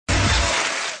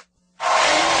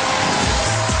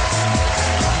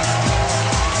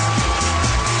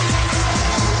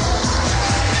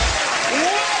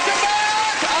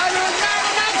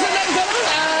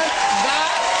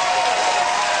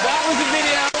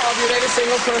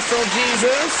single Personal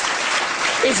Jesus.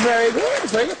 It's very good.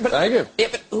 It's very good. But, Thank you. Yeah,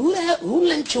 but who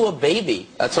lent you a baby?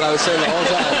 That's what I was saying the whole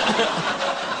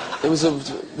time. It was the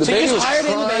So baby you just was hired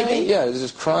in the crying. baby? Yeah, it was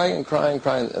just crying and crying and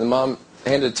crying. And the mom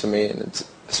handed it to me, and it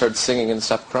started singing and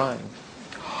stopped crying.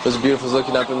 It was beautiful. It was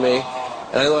looking up at me.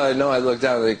 And I know I looked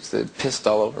down, and it pissed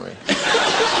all over me.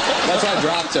 That's why I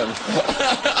dropped him.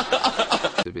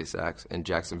 To be sax in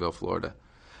Jacksonville, Florida.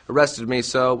 Arrested me,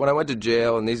 so when I went to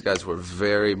jail, and these guys were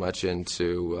very much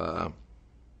into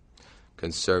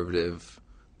conservative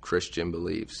Christian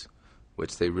beliefs,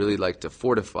 which they really like to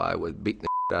fortify with beating the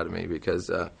shit out of me because,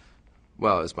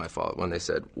 well, it was my fault. When they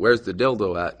said, "Where's the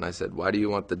dildo at?" And I said, "Why do you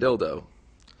want the dildo?"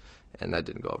 And that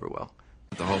didn't go over well.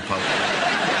 The whole public.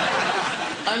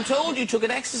 I'm told you took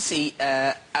an ecstasy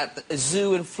at a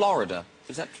zoo in Florida.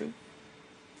 Is that true?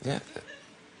 Yeah.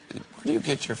 Where do you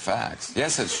get your facts?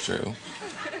 Yes, it's true.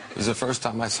 It was the first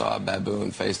time I saw a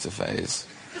baboon face to face.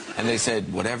 And they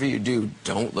said, whatever you do,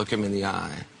 don't look him in the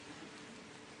eye.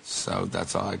 So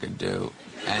that's all I could do.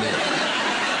 And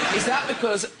Is that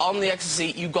because on the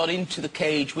ecstasy you got into the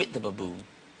cage with the baboon?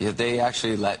 yeah, they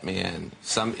actually let me in.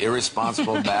 Some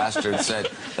irresponsible bastard said,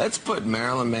 let's put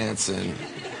Marilyn Manson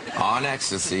on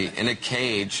ecstasy in a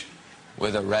cage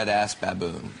with a red-ass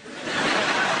baboon.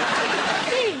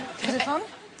 Is it fun?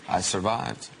 I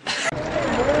survived.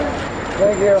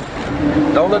 Thank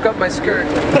you. Don't look up my skirt.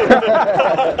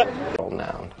 Plural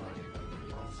noun.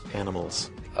 Animals.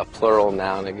 A plural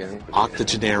noun again.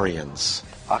 Octogenarians.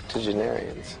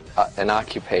 Octogenarians. An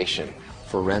occupation.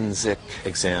 Forensic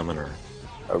examiner.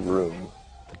 A room.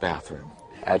 The bathroom.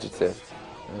 Adjective.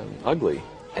 Ugly.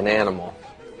 An animal.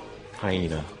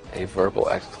 Hyena. A verbal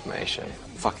exclamation.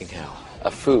 Fucking hell.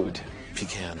 A food.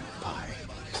 Pecan pie.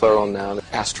 Plural noun.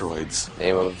 Asteroids.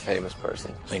 Name of a famous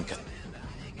person. Lincoln.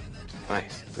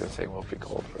 Nice. I was going to say Whoopi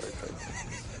Goldberg.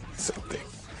 Same thing.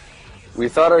 We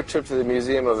thought our trip to the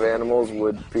Museum of Animals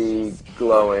would be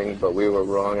glowing, but we were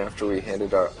wrong. After we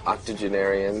handed our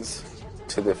octogenarians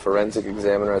to the forensic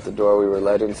examiner at the door, we were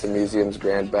led into the museum's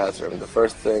grand bathroom. The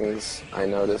first things I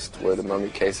noticed were the mummy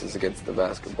cases against the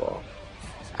basketball.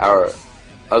 Our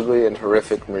ugly and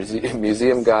horrific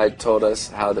museum guide told us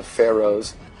how the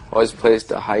pharaohs always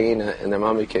placed a hyena in their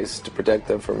mummy cases to protect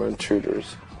them from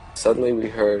intruders. Suddenly we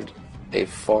heard a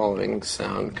falling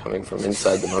sound coming from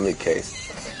inside the mummy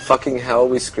case. Fucking hell,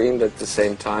 we screamed at the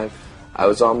same time. I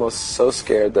was almost so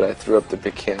scared that I threw up the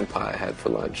pecan pie I had for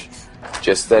lunch.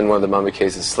 Just then, one of the mummy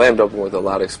cases slammed open with a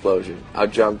loud explosion.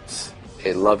 Out jumped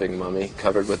a loving mummy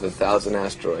covered with 1,000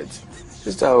 asteroids. Just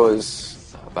as I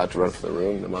was about to run from the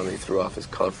room, the mummy threw off his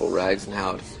colorful rags and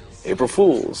howled, "April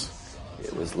Fools!"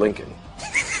 It was Lincoln.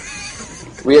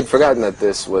 We had forgotten that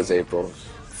this was April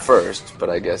 1st, but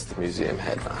I guess the museum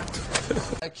had not.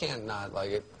 I can't not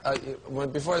like it.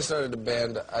 Before I started the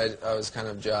band, I was kind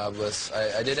of jobless.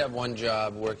 I did have one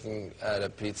job working at a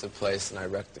pizza place, and I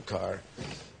wrecked the car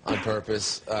on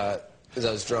purpose because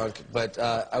I was drunk. But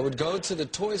I would go to the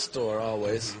toy store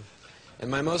always,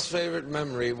 and my most favorite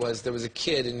memory was there was a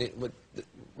kid, and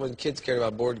when kids cared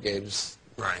about board games,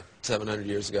 right, 700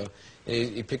 years ago,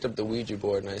 and he picked up the Ouija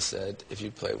board, and I said, if you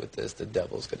play with this, the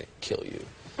devil's going to kill you.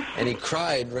 And he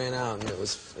cried, ran out, and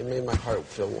it made my heart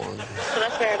feel warm. So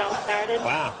that's where it all started?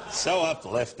 Wow, so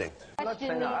uplifting. I'm not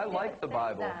saying that I like the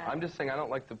Bible. I'm just saying I don't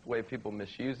like the way people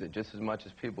misuse it just as much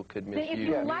as people could misuse it. If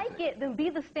you like it, then be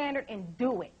the standard and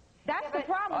do it. That's the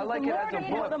problem. I like it as a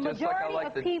book, just like I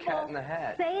like the Cat in the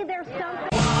Hat. Say there's something.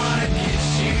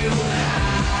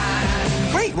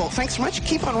 Great, well, thanks so much.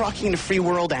 Keep on rocking the free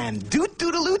world and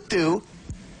doot-doot-a-loot-doo.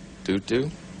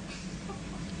 Doot-doo?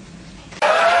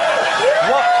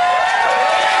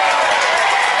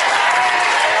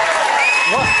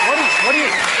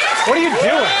 What are you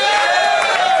doing?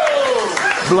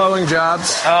 Blowing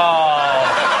jobs. Oh,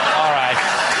 all right.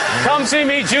 Come see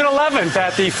me June 11th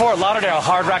at the Fort Lauderdale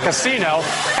Hard Rock Casino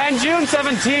and June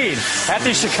 17th at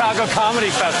the Chicago Comedy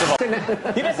Festival.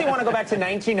 You just want to go back to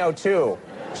 1902.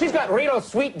 She's got Rito's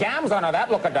sweet gams on her,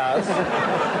 that looker does.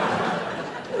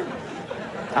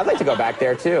 I'd like to go back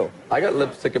there, too. I got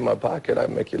lipstick in my pocket.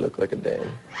 I'd make you look like a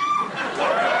dame.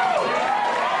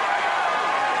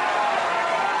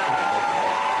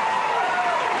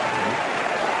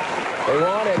 They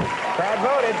want it. Crowd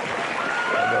voted.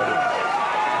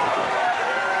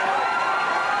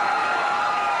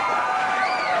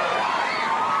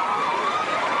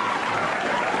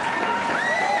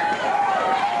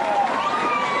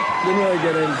 Didn't really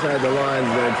get inside the lines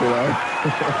there too long.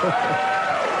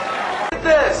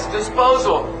 This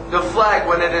disposal, the flag,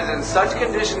 when it is in such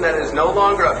condition that it is no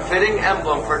longer a fitting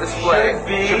emblem for display,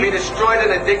 should be destroyed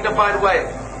in a dignified way,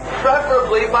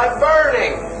 preferably by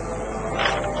burning.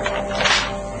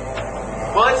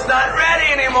 Well, it's not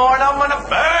ready anymore, and I'm gonna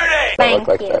burn it. I look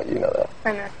like that, you know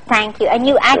that. Thank you. And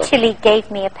you actually gave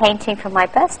me a painting for my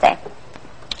birthday.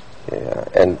 Yeah,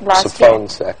 and Last phone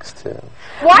sex, too.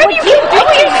 Why would you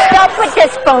stop with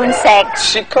this phone sex?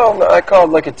 She called me, I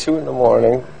called like at 2 in the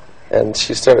morning, and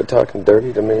she started talking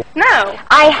dirty to me. No.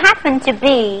 I happened to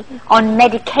be on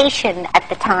medication at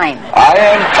the time. I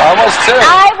am, almost too.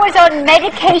 I was on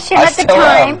medication at the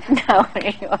time. No,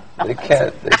 you're not. They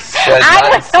can't, they said I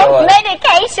was on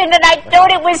medication and I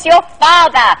thought it was your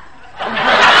father.